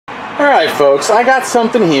Alright folks, I got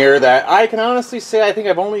something here that I can honestly say I think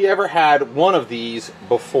I've only ever had one of these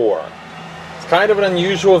before. It's kind of an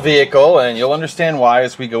unusual vehicle, and you'll understand why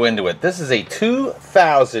as we go into it. This is a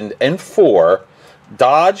 2004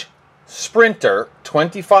 Dodge Sprinter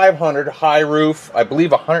 2500 high roof, I believe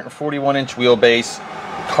 141-inch wheelbase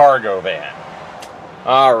cargo van.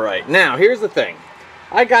 Alright, now here's the thing.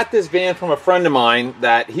 I got this van from a friend of mine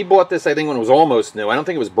that he bought this, I think, when it was almost new. I don't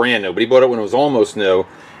think it was brand new, but he bought it when it was almost new,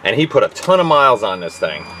 and he put a ton of miles on this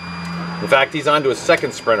thing. In fact, he's on to his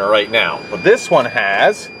second Sprinter right now. But this one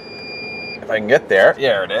has, if I can get there,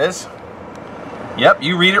 there it is. Yep,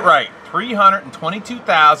 you read it right,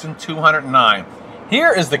 322,209.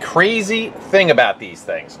 Here is the crazy thing about these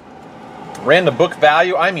things. Ran the book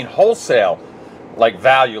value, I mean wholesale, like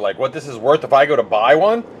value, like what this is worth if I go to buy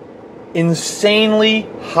one. Insanely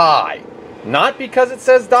high. Not because it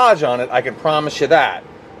says Dodge on it, I can promise you that.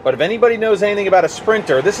 But if anybody knows anything about a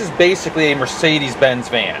Sprinter, this is basically a Mercedes-Benz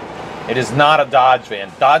van. It is not a Dodge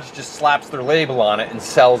van. Dodge just slaps their label on it and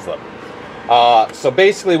sells them. So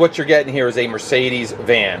basically what you're getting here is a Mercedes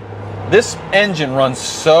van. This engine runs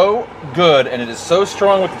so good and it is so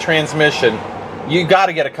strong with the transmission, you got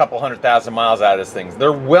to get a couple 100,000 miles out of this thing.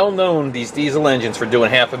 They're well known, these diesel engines, for doing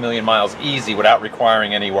 500,000 miles easy without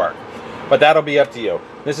requiring any work. But that'll be up to you.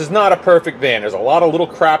 This is not a perfect van. There's a lot of little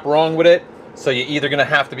crap wrong with it, so you're either going to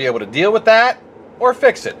have to be able to deal with that or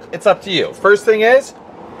fix it. It's up to you. First thing is,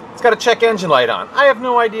 it's got a check engine light on. I have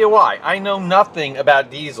no idea why. I know nothing about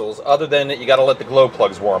diesels other than that you got to let the glow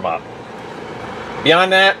plugs warm up.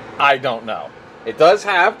 Beyond that, I don't know. It does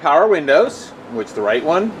have power windows, which the right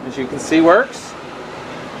one, as you can see, works.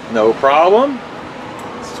 No problem.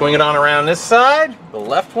 Swing it on around this side. The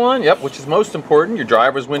left one, yep, which is most important, your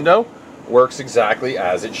driver's window, works exactly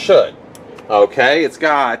as it should. Okay, it's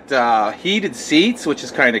got heated seats, which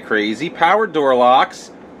is kind of crazy. Power door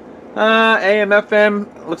locks. AM, FM,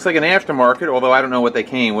 looks like an aftermarket, although I don't know what they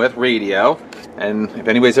came with. Radio. And if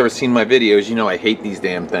anybody's ever seen my videos, you know I hate these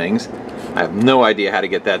damn things. I have no idea how to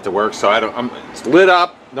get that to work, so it's lit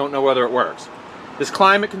up, don't know whether it works. This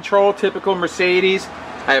climate control, typical Mercedes.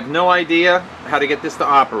 I have no idea how to get this to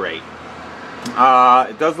operate.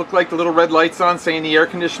 It does look like the little red lights on saying the air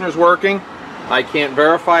conditioner's working. I can't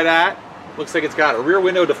verify that. Looks like it's got a rear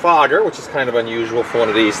window defogger, which is kind of unusual for one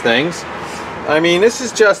of these things. I mean, this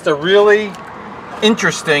is just a really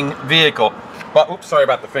interesting vehicle. But, oops, sorry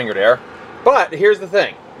about the finger there. But here's the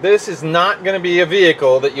thing. This is not going to be a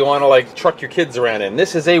vehicle that you want to like truck your kids around in.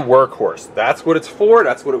 This is a workhorse. That's what it's for.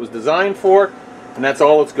 That's what it was designed for. And that's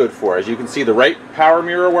all it's good for. As you can see, the right power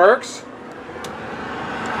mirror works.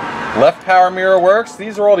 Left power mirror works.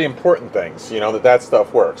 These are all the important things, you know, that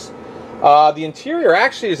stuff works. The interior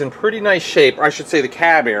actually is in pretty nice shape. Or I should say the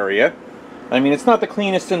cab area. I mean, it's not the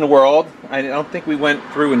cleanest in the world. I don't think we went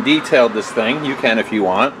through and detailed this thing. You can if you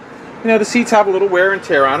want. You know, the seats have a little wear and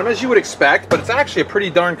tear on them, as you would expect, but it's actually a pretty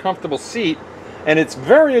darn comfortable seat, and it's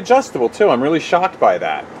very adjustable too. I'm really shocked by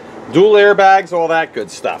that. Dual airbags, all that good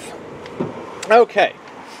stuff. Okay,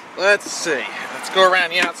 let's see. Let's go around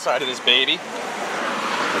the outside of this baby,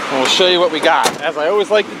 and we'll show you what we got. As I always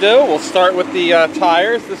like to do, we'll start with the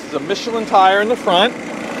tires. This is a Michelin tire in the front,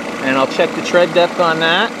 and I'll check the tread depth on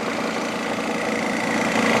that.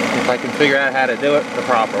 If I can figure out how to do it the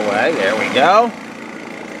proper way. There we go.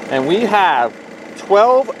 And we have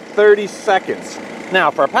 12/30 seconds.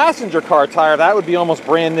 Now, for a passenger car tire, that would be almost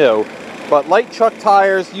brand new. But light truck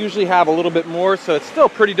tires usually have a little bit more, so it's still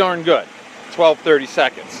pretty darn good. 12/30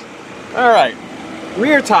 seconds. All right,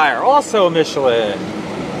 rear tire, also Michelin.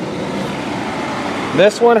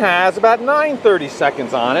 This one has about 9/30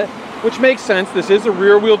 seconds on it, which makes sense. This is a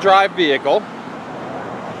rear-wheel drive vehicle.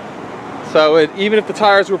 So even if the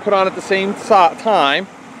tires were put on at the same time,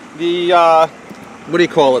 the what do you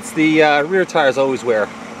call it? The rear tires always wear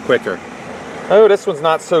quicker. Oh, this one's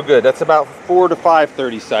not so good. That's about 4 to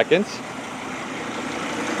 5/30 seconds.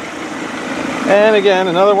 And again,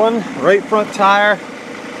 another one, right front tire.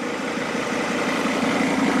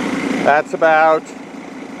 That's about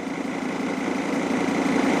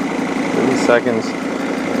 30 seconds.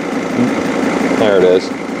 There it is.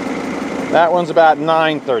 That one's about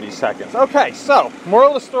 9/30 seconds. Okay, so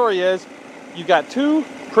moral of the story is you've got two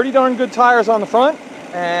pretty darn good tires on the front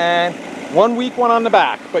and one weak one on the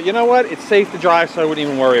back. But you know what? It's safe to drive, so I wouldn't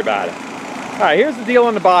even worry about it. All right, here's the deal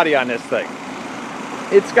on the body on this thing.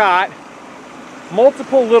 It's got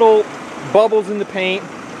multiple little bubbles in the paint,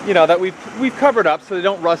 you know, that we've covered up so they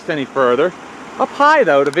don't rust any further. Up high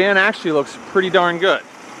though, the van actually looks pretty darn good.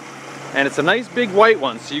 And it's a nice big white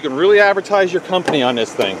one, so you can really advertise your company on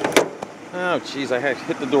this thing. Oh geez, I had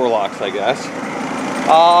hit the door locks, I guess.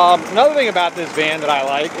 Another thing about this van that I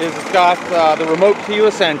like is it's got the remote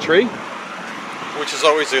keyless entry, which is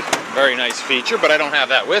always a very nice feature, but I don't have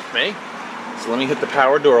that with me. So let me hit the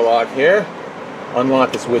power door lock here.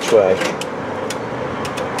 Unlock this which way?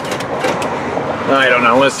 I don't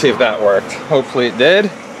know. Let's see if that worked. Hopefully it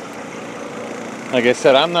did. Like I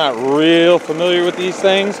said, I'm not real familiar with these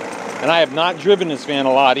things, and I have not driven this van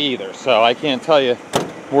a lot either, so I can't tell you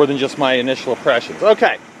more than just my initial impressions.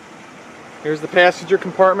 Okay, here's the passenger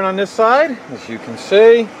compartment on this side. As you can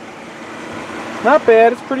see, not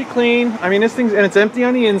bad. It's pretty clean. I mean, this thing's, and it's empty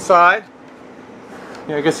on the inside.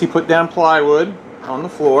 Yeah, I guess he put down plywood on the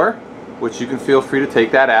floor, which you can feel free to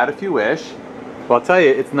take that out if you wish. But I'll tell you,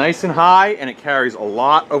 it's nice and high, and it carries a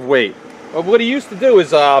lot of weight. But what he used to do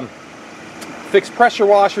is fix pressure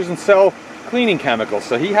washers and sell cleaning chemicals.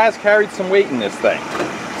 So he has carried some weight in this thing.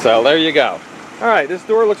 So there you go. All right, this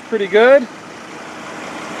door looks pretty good.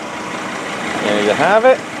 There you have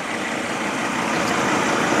it.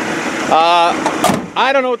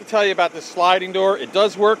 I don't know what to tell you about this sliding door. It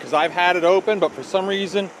does work because I've had it open, but for some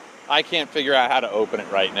reason, I can't figure out how to open it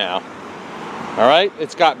right now. All right,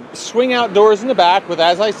 it's got swing out doors in the back with,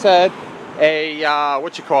 as I said, a,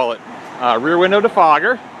 rear window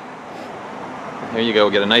defogger. There you go,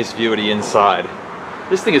 get a nice view of the inside.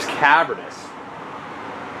 This thing is cavernous.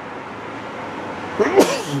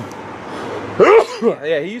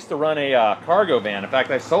 Yeah, he used to run a cargo van. In fact,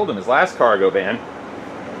 I sold him his last cargo van.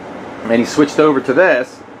 And he switched over to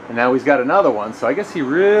this, and now he's got another one, so I guess he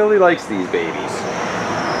really likes these babies.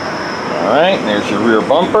 Alright, there's your rear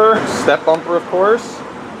bumper, step bumper of course.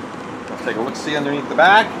 Let's take a look-see underneath the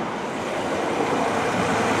back.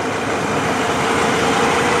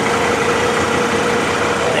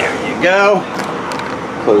 Go.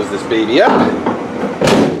 Close this baby up.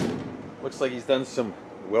 Looks like he's done some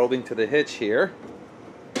welding to the hitch here.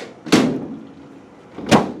 There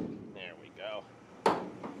we go.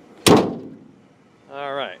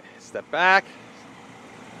 All right, step back.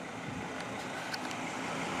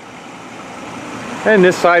 And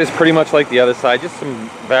this side is pretty much like the other side, just some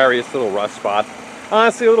various little rust spots.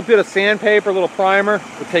 Honestly, a little bit of sandpaper, a little primer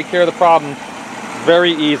will take care of the problem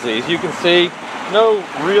very easily. As you can see, no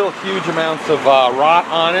real huge amounts of rot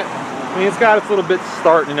on it. I mean, it's got its little bits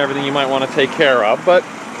starting and everything you might want to take care of, but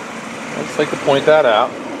I just like to point that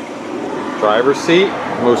out. Driver's seat,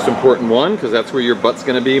 most important one, because that's where your butt's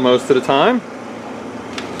going to be most of the time.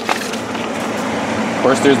 Of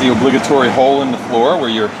course, there's the obligatory hole in the floor where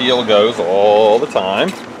your heel goes all the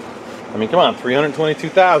time. I mean, come on,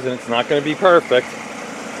 322,000, it's not going to be perfect.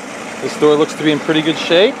 This door looks to be in pretty good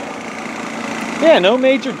shape. Yeah, no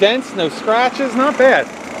major dents, no scratches, not bad.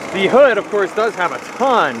 The hood, of course, does have a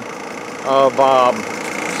ton of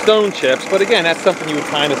stone chips, but again, that's something you would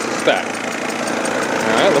kind of suspect.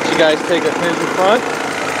 All right, let you guys take a here's the front.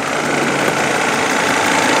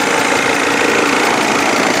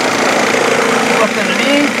 Look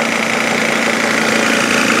underneath.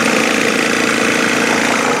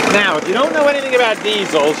 Now, if you don't know anything about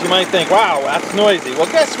diesels, you might think, wow, that's noisy.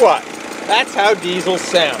 Well, guess what? That's how diesels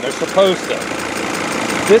sound. They're supposed to.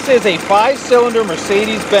 This is a 5-cylinder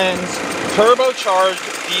Mercedes-Benz turbocharged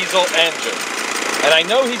diesel engine. And I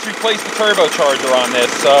know he's replaced the turbocharger on this,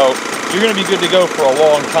 so you're going to be good to go for a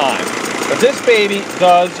long time. But this baby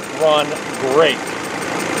does run great.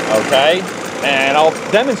 Okay? And I'll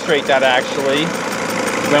demonstrate that actually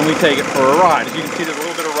when we take it for a ride. As you can see, there's a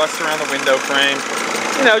little bit of rust around the window frame.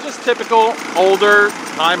 You know, just typical older,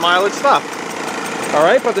 high mileage stuff. All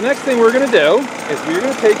right, but the next thing we're going to do is we're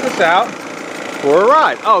going to take this out for a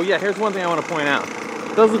ride. Oh yeah, here's one thing I want to point out.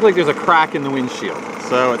 It does look like there's a crack in the windshield.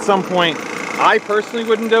 So at some point, I personally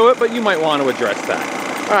wouldn't do it, but you might want to address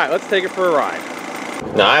that. All right, let's take it for a ride.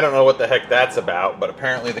 Now, I don't know what the heck that's about, but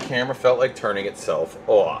apparently the camera felt like turning itself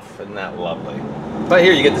off. Isn't that lovely? But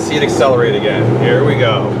here, you get to see it accelerate again. Here we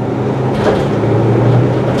go.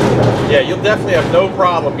 Yeah, you'll definitely have no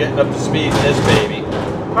problem getting up to speed in this baby.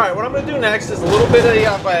 All right, what I'm going to do next is a little bit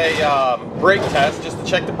of a brake test just to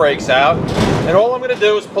check the brakes out. And all I'm going to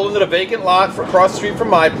do is pull into the vacant lot across the street from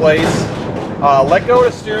my place, let go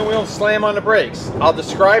of the steering wheel and slam on the brakes. I'll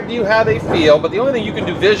describe to you how they feel, but the only thing you can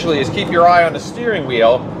do visually is keep your eye on the steering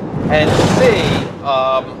wheel and see,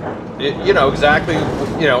 you know, exactly,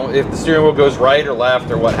 you know, if the steering wheel goes right or left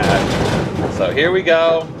or what have you. So here we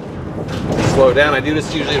go. Slow down. I do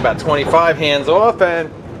this usually at about 25, hands off, and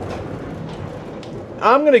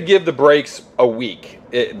I'm going to give the brakes a week.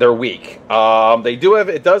 They're weak.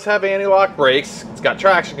 It does have anti-lock brakes. It's got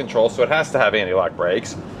traction control, so it has to have anti-lock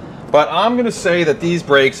brakes. But I'm going to say that these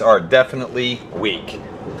brakes are definitely weak.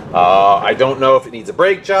 I don't know if it needs a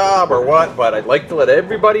brake job or what, but I'd like to let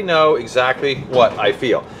everybody know exactly what I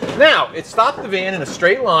feel. Now, it stopped the van in a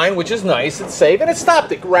straight line, which is nice, it's safe, and it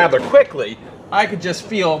stopped it rather quickly. I could just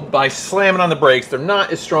feel by slamming on the brakes, they're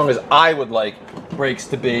not as strong as I would like brakes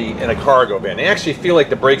to be in a cargo van. They actually feel like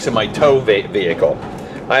the brakes in my tow vehicle.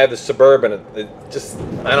 I have the Suburban, it just,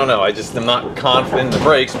 I don't know, I just am not confident in the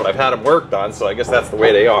brakes, but I've had them worked on, so I guess that's the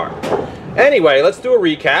way they are. Anyway, let's do a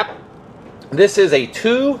recap. This is a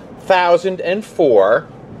 2004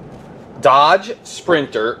 Dodge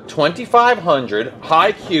Sprinter 2500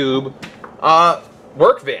 high cube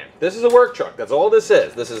work van. This is a work truck. That's all this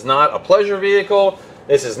is. This is not a pleasure vehicle.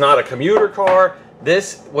 This is not a commuter car.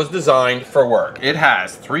 This was designed for work. It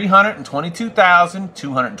has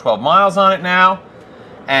 322,212 miles on it now.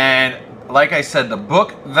 And like I said, the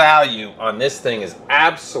book value on this thing is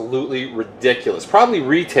absolutely ridiculous. Probably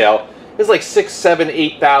retail is like $6,000,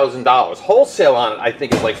 $7,000, $8,000. Wholesale on it, I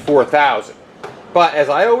think, is like $4,000. But as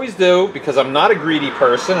I always do, because I'm not a greedy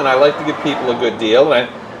person and I like to give people a good deal, and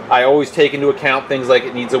I always take into account things like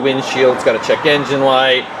it needs a windshield, it's got a check engine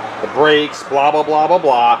light, the brakes, blah, blah, blah, blah,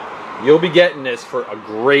 blah. You'll be getting this for a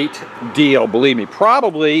great deal, believe me.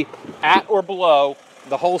 Probably at or below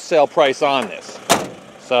the wholesale price on this.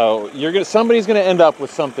 So somebody's gonna end up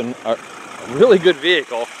with something, a really good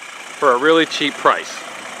vehicle for a really cheap price.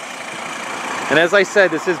 And as I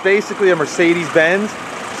said, this is basically a Mercedes-Benz,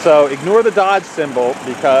 so ignore the Dodge symbol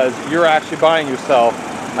because you're actually buying yourself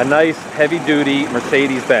a nice heavy-duty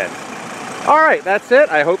Mercedes-Benz. All right, that's it.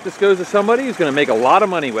 I hope this goes to somebody who's going to make a lot of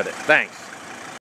money with it. Thanks.